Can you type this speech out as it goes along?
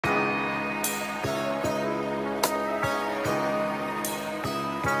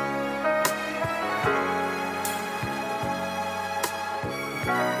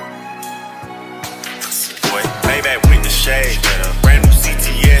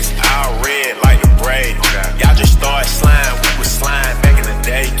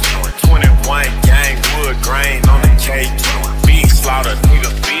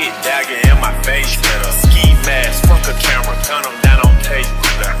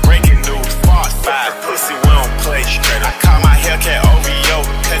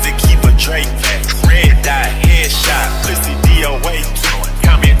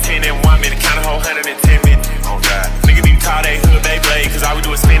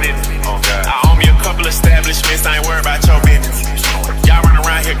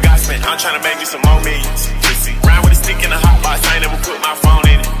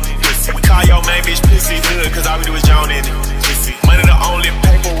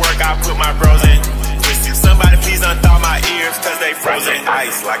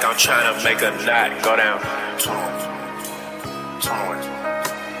tryna make a knot go down.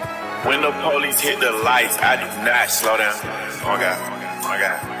 When the police hit the lights, I do not slow down. Oh God, oh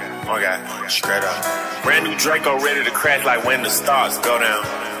God, oh God, straight up. Brand new Draco ready to crash like when the stars go down.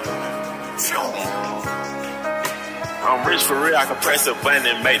 I'm rich for real, I can press a button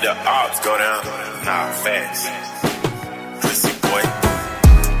and make the ops go down. Nah, fast. Pussy boy.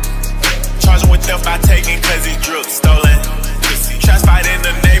 Charging with theft by taking cause his drug stolen. Pussy. Shots fight in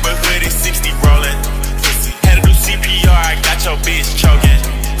the neighborhood, it's 60 rolling. Pussy. Had to do CPR, I got your bitch choking.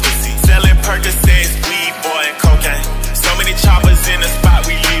 Pussy. Selling Percocets, weed, boy, and cocaine. So many choppers in the spot,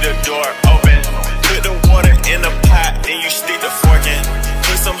 we leave the door open. Put the water in the pot, then you stick the fork in.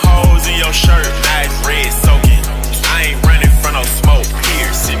 Put some holes in your shirt, now it's red soaking. I ain't running from no smoke,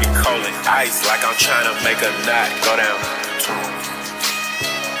 here, see me coaling. Ice like I'm trying to make a knot go down.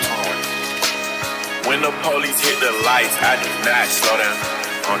 When the police hit the lights, I do not slow down.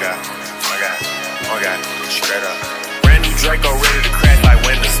 Oh God, oh God, oh God, straight up. Brand new Draco ready to crash like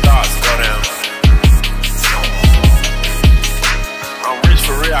when the stars go down. I'm rich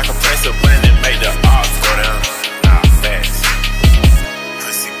for real, I can press a button and make the odds go down.